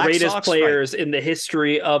one of the greatest players in the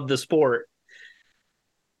history of the sport,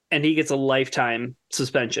 and he gets a lifetime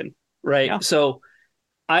suspension, right? Yeah. So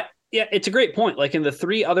it's a great point. Like in the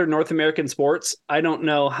three other North American sports, I don't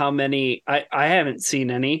know how many, I haven't seen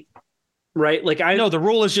any, right? Like I know the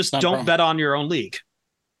rule is just don't bet on your own league.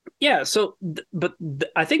 Yeah. So,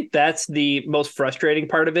 I think that's the most frustrating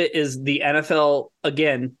part of it is the NFL,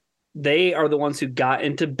 again, they are the ones who got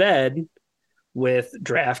into bed with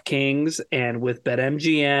DraftKings and with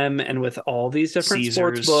BetMGM and with all these different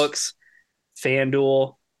sports books,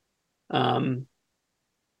 FanDuel.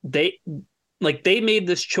 They made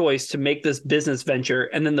this choice to make this business venture,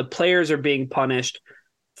 and then the players are being punished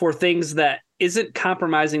for things that isn't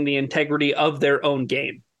compromising the integrity of their own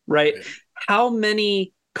game, right? How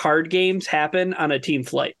many card games happen on a team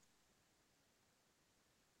flight?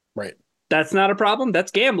 Right. That's not a problem.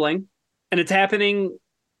 That's gambling. And it's happening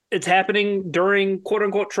during quote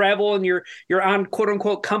unquote travel, and you're on quote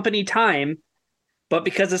unquote company time, but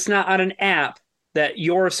because it's not on an app that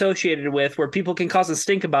you're associated with where people can cause a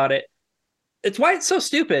stink about it, it's why it's so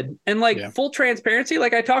stupid. And full transparency,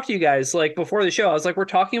 like I talked to you guys like before the show, I was like, we're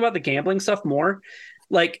talking about the gambling stuff more.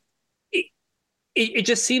 Like it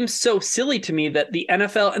just seems so silly to me that the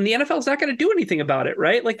NFL is not going to do anything about it,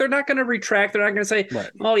 right? Like they're not going to retract. They're not going to say,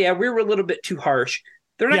 right, oh yeah, we were a little bit too harsh.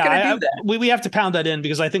 They're not going to do that. We have to pound that in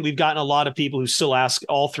because I think we've gotten a lot of people who still ask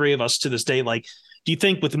all three of us to this day, like, do you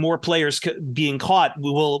think with more players being caught,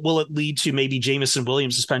 will it lead to maybe Jameson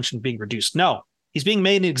Williams' suspension being reduced? No, he's being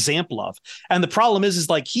made an example of. And the problem is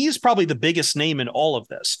like, he's probably the biggest name in all of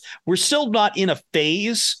this. We're still not in a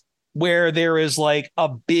phase where there is like a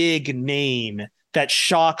big name that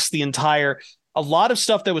shocks the entire. A lot of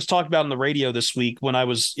stuff that was talked about on the radio this week when I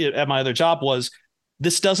was at my other job was,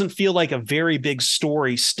 this doesn't feel like a very big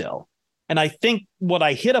story still. And I think what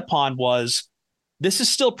I hit upon was, this is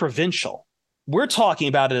still provincial. We're talking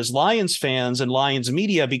about it as Lions fans and Lions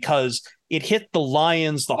media because it hit the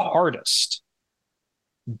Lions the hardest.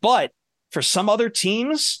 But for some other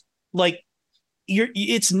teams, like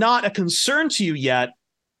it's not a concern to you yet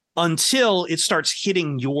until it starts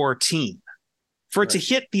hitting your team. For it to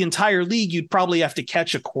hit the entire league, you'd probably have to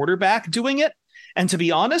catch a quarterback doing it. And to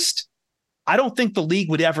be honest, I don't think the league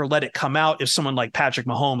would ever let it come out if someone like Patrick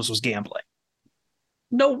Mahomes was gambling.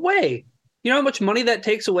 No way. You know how much money that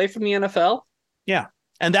takes away from the NFL? Yeah.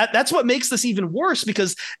 And that's what makes this even worse,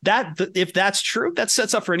 because if that's true, that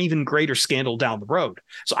sets up for an even greater scandal down the road.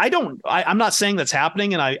 So I'm not saying that's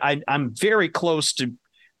happening, and I'm very close to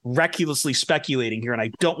recklessly speculating here, and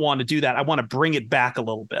I don't want to do that. I want to bring it back a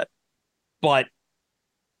little bit. But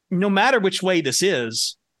no matter which way this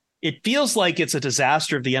is, it feels like it's a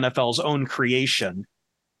disaster of the NFL's own creation.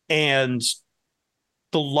 And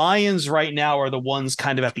the Lions right now are the ones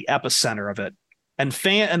kind of at the epicenter of it.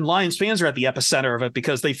 And Lions fans are at the epicenter of it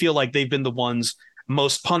because they feel like they've been the ones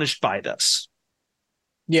most punished by this.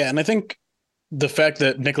 Yeah, and I think the fact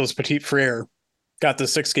that Nicholas Petit-Frere got the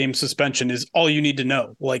 6-game suspension is all you need to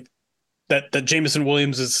know. Like that Jameson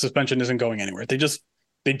Williams' suspension isn't going anywhere. They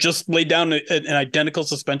just laid down an identical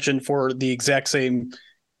suspension for the exact same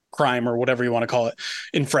crime, or whatever you want to call it.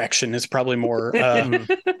 Infraction is probably more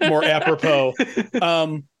more apropos.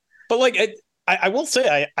 But like I will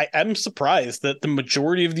say I am surprised that the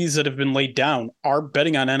majority of these that have been laid down are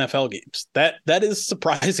betting on NFL games. That is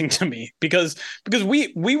surprising to me because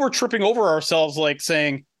we were tripping over ourselves, like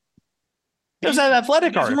saying there's an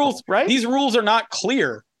athletic these article, rules, right? These rules are not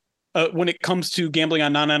clear when it comes to gambling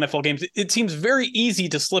on non-NFL games. It seems very easy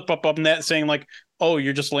to slip up on that, saying like, oh,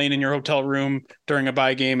 you're just laying in your hotel room during a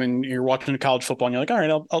bye game and you're watching college football and you're like, all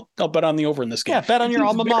right, I'll bet on the over in this game. Yeah, bet on your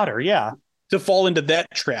alma mater. Yeah. To fall into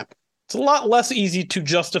that trap. It's a lot less easy to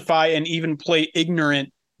justify and even play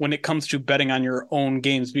ignorant when it comes to betting on your own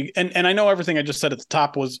games. And I know everything I just said at the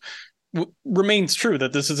top remains true,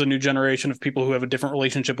 that this is a new generation of people who have a different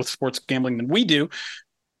relationship with sports gambling than we do.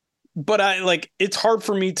 But it's hard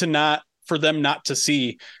for me for them not to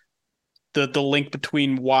see the link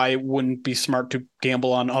between why it wouldn't be smart to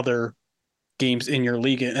gamble on other games in your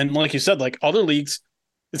league. And like you said, like other leagues,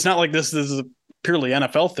 it's not like this is a purely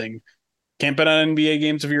NFL thing. Can't bet on NBA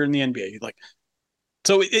games if you're in the NBA. Like,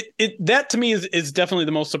 so that to me is definitely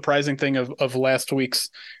the most surprising thing of last week's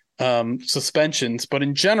suspensions. But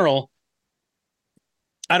in general,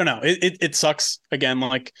 I don't know. It sucks again.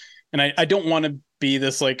 Like, and I don't want to be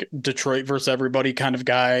this like Detroit versus everybody kind of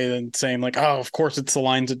guy and saying like, oh, of course it's the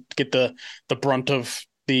Lions that get the brunt of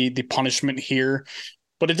the punishment here.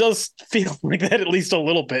 But it does feel like that at least a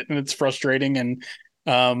little bit, and it's frustrating. And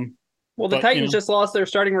the Titans just lost their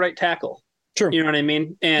starting right tackle. Sure. You know what I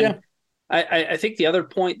mean? And I think the other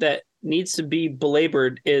point that needs to be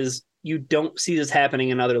belabored is you don't see this happening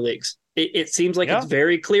in other leagues. It seems like it's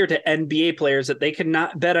very clear to NBA players that they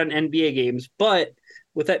cannot bet on NBA games. But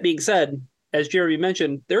with that being said, as Jeremy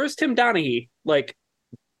mentioned, there was Tim Donaghy. Like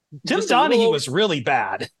Tim Donaghy was really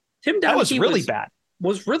bad. Tim Donaghy was really bad.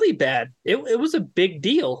 Was really bad. It was a big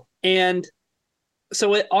deal. And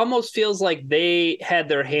so it almost feels like they had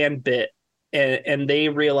their hand bit and they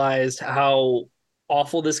realized how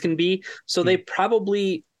awful this can be. So they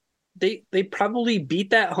probably beat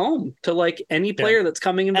that home to like any player that's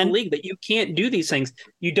coming into the league, that you can't do these things.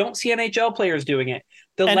 You don't see NHL players doing it.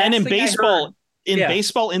 And in baseball,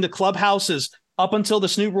 baseball, in the clubhouses, up until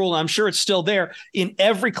this new rule, and I'm sure it's still there, in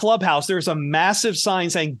every clubhouse, there's a massive sign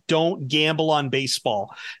saying, don't gamble on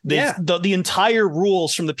baseball. The entire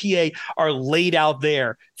rules from the PA are laid out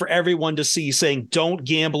there for everyone to see, saying, don't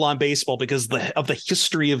gamble on baseball because of the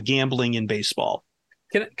history of gambling in baseball.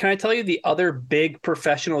 Can I tell you the other big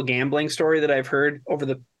professional gambling story that I've heard over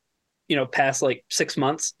the past like 6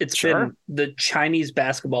 months? It's been the Chinese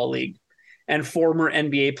basketball league and former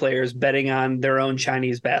NBA players betting on their own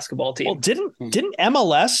Chinese basketball team. Well, didn't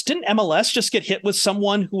MLS just get hit with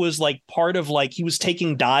someone who was like part of like he was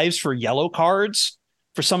taking dives for yellow cards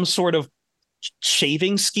for some sort of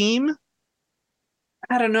shaving scheme?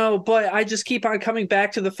 I don't know, but I just keep on coming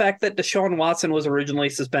back to the fact that Deshaun Watson was originally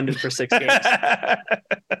suspended for 6 games.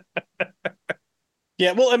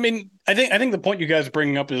 Yeah, well, I mean, I think the point you guys are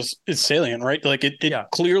bringing up is salient, right? Like it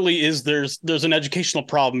clearly is. There's an educational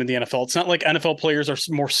problem in the NFL. It's not like NFL players are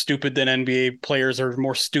more stupid than NBA players or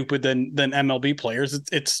more stupid than MLB players.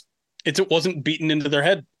 It wasn't beaten into their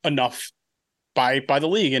head enough by the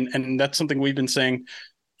league, and that's something we've been saying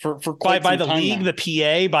for quite by some the time league, now.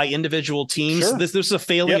 The PA, by individual teams. Sure. This is a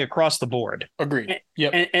failing across the board. Agreed.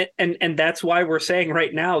 And that's why we're saying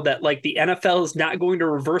right now that like the NFL is not going to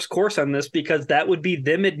reverse course on this, because that would be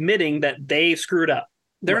them admitting that they screwed up.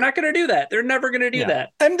 They're not going to do that. They're never going to do that.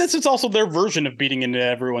 And this is also their version of beating into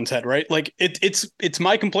everyone's head, right? Like it's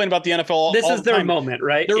my complaint about the NFL. This is their moment,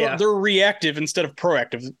 right? They're reactive instead of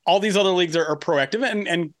proactive. All these other leagues are proactive,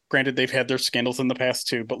 and granted, they've had their scandals in the past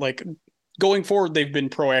too. But like going forward, they've been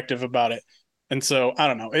proactive about it. And so I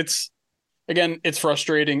don't know. It's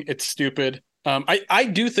frustrating. It's stupid. I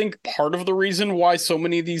do think part of the reason why so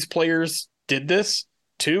many of these players did this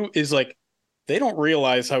too is like they don't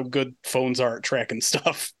realize how good phones are at tracking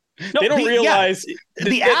stuff. They don't realize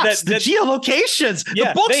the apps, the geolocations.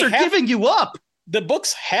 The books are giving you up. The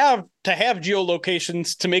books have to have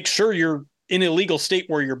geolocations to make sure you're in a legal state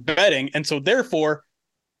where you're betting, and so therefore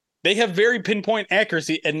they have very pinpoint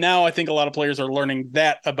accuracy. And now I think a lot of players are learning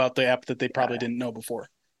that about the app that they probably didn't know before.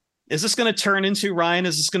 Is this going to turn into, Ryan?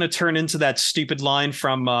 Is this going to turn into that stupid line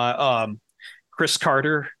from Chris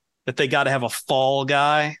Carter that they got to have a fall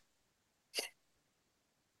guy?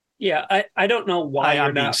 Yeah, I don't know why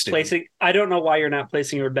you're not placing. I don't know why you're not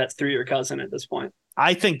placing your bets through your cousin at this point.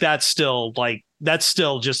 I think that's still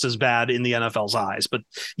just as bad in the NFL's eyes. But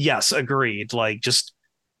yes, agreed. Like just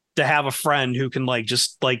to have a friend who can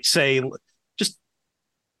just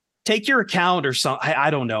take your account or something.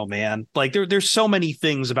 I don't know, man. Like there's so many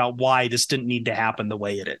things about why this didn't need to happen the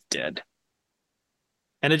way it did.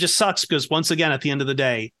 And it just sucks because once again, at the end of the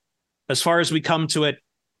day, as far as we come to it,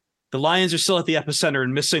 the Lions are still at the epicenter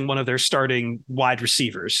and missing one of their starting wide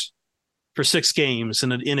receivers for 6 games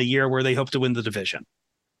in a year where they hope to win the division.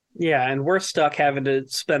 Yeah, and we're stuck having to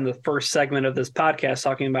spend the first segment of this podcast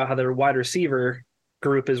talking about how their wide receiver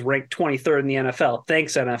group is ranked 23rd in the NFL.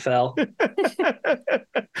 Thanks, NFL.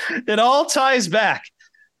 It all ties back.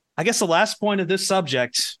 I guess the last point of this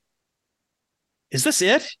subject, is this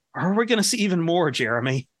it? Or are we going to see even more,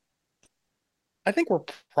 Jeremy? I think we're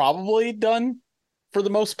probably done for the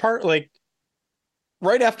most part. Like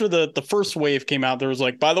right after the first wave came out, there was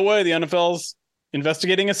like, by the way, the NFL's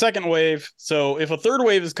investigating a second wave. So if a third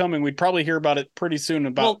wave is coming, we'd probably hear about it pretty soon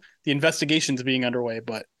about the investigations being underway.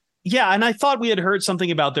 But yeah, and I thought we had heard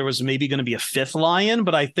something about there was maybe going to be a 5th Lion,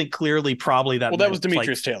 but I think clearly probably that. Well, that was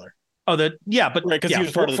Demetrius Taylor. Oh, that but right, because he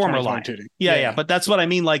was part of the former Lion. Yeah, but that's what I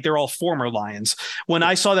mean. Like they're all former Lions. When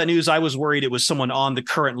I saw that news, I was worried it was someone on the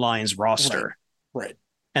current Lions roster. Right.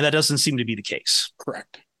 And that doesn't seem to be the case.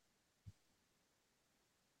 Correct.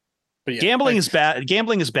 But yeah, gambling is bad.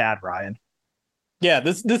 Gambling is bad, Ryan. Yeah,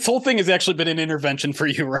 this whole thing has actually been an intervention for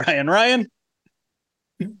you, Ryan. Ryan,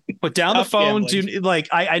 put down the phone.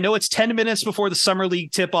 I know it's 10 minutes before the summer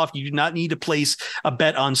league tip off. You do not need to place a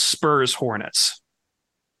bet on Spurs Hornets.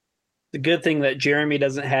 The good thing that Jeremy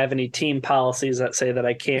doesn't have any team policies that say that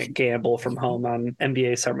I can't gamble from home on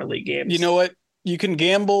NBA summer league games. You know what? You can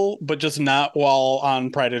gamble, but just not while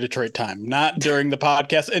on Pride of Detroit time, not during the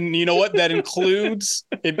podcast. And you know what? That includes,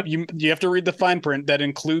 you have to read the fine print, that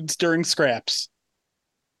includes during scraps.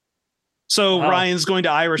 So wow. Ryan's going to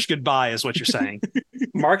Irish goodbye is what you're saying.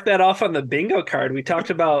 Mark that off on the bingo card. We talked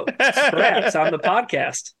about scraps on the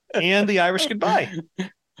podcast. And the Irish goodbye.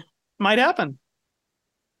 Might happen.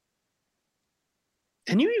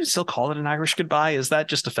 Can you even still call it an Irish goodbye? Is that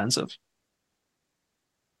just offensive?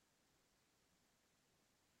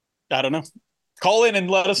 I don't know. Call in and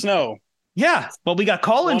let us know. Yeah. Well, we got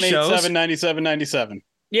call-in shows. 187-97-97.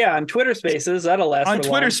 Yeah, on Twitter Spaces. That'll last on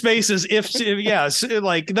Twitter long. Spaces,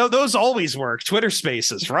 like those always work. Twitter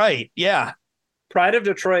Spaces, right. Yeah. Pride of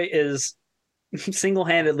Detroit is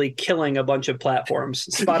single-handedly killing a bunch of platforms.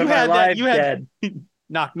 Spotify Live, dead.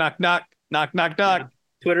 Knock, knock, knock. Knock, knock, knock. Yeah.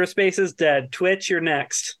 Twitter Spaces, dead. Twitch, you're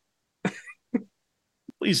next.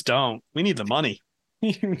 Please don't. We need the money.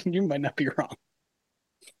 You might not be wrong.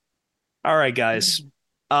 All right, guys.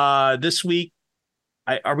 This week,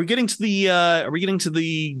 are we getting to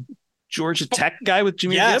the Georgia Tech guy with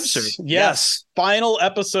Jahmyr Gibbs? Yes. Final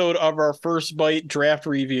episode of our First Bite draft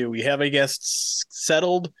review. We have a guest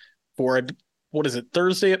settled for what is it?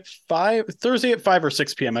 Thursday at 5 or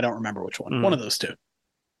 6 p.m. I don't remember which one. One of those two.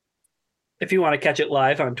 If you want to catch it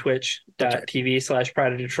live on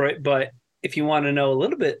twitch.tv/Pride of Detroit. But if you want to know a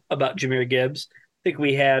little bit about Jahmyr Gibbs, I think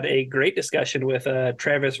we had a great discussion with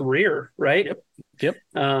Travis Rear, right? Yep.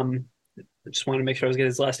 I just want to make sure I was getting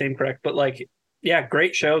his last name correct. But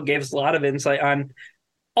great show. Gave us a lot of insight on,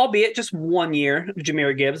 albeit just 1 year of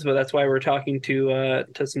Jahmyr Gibbs. But that's why we're talking to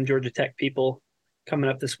some Georgia Tech people coming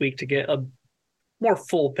up this week to get a more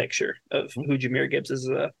full picture of who Jahmyr Gibbs is,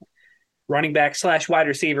 a running back / wide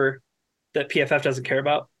receiver that PFF doesn't care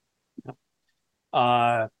about.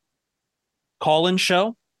 Call-in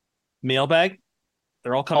show, mailbag.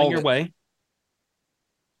 They're all coming your way.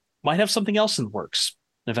 Might have something else in the works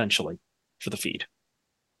eventually for the feed.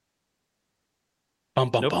 Bum,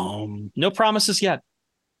 bum, bum. No promises yet.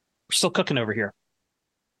 We're still cooking over here.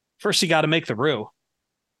 First, you got to make the roux.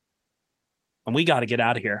 And we got to get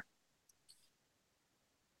out of here.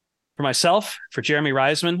 For myself, for Jeremy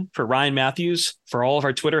Reisman, for Ryan Matthews, for all of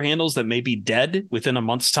our Twitter handles that may be dead within a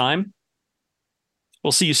month's time,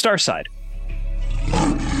 we'll see you Starside.